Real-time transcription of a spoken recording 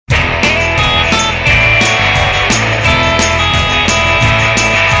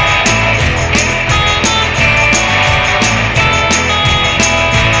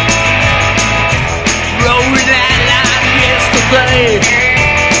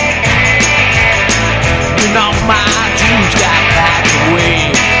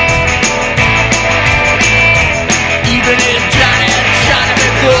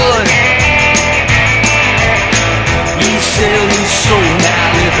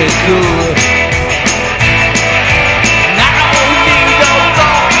be good. I don't need no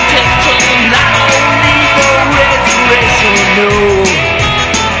protection, I don't need no resurrection, no.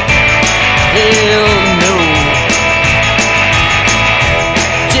 Hell no.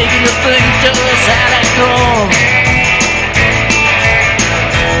 Taking the things just how they come.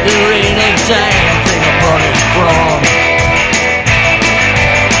 There ain't a damn thing I'm running from.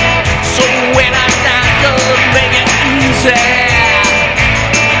 So when I die, just make it easy.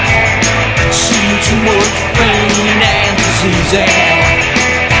 See too much pain and disease.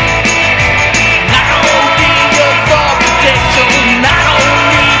 I don't need your protection, I don't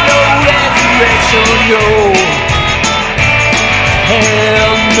need no resurrection, yo.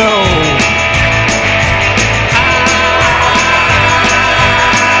 Hell no.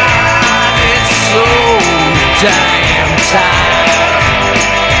 Damn tired.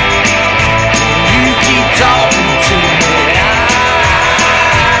 You keep talking to me.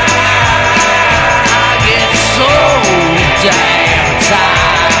 I get so damn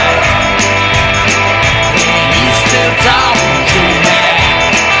tired. And you still talking to me.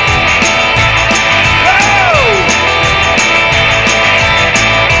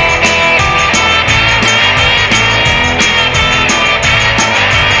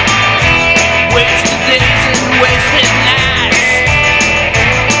 Wasted days and wasted nights.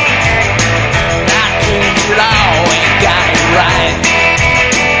 I changed it all and got it right.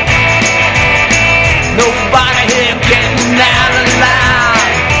 Nobody here getting out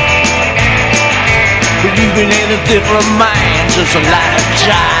alive. Believing in a different mind, just a lot of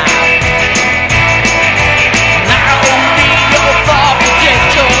jive.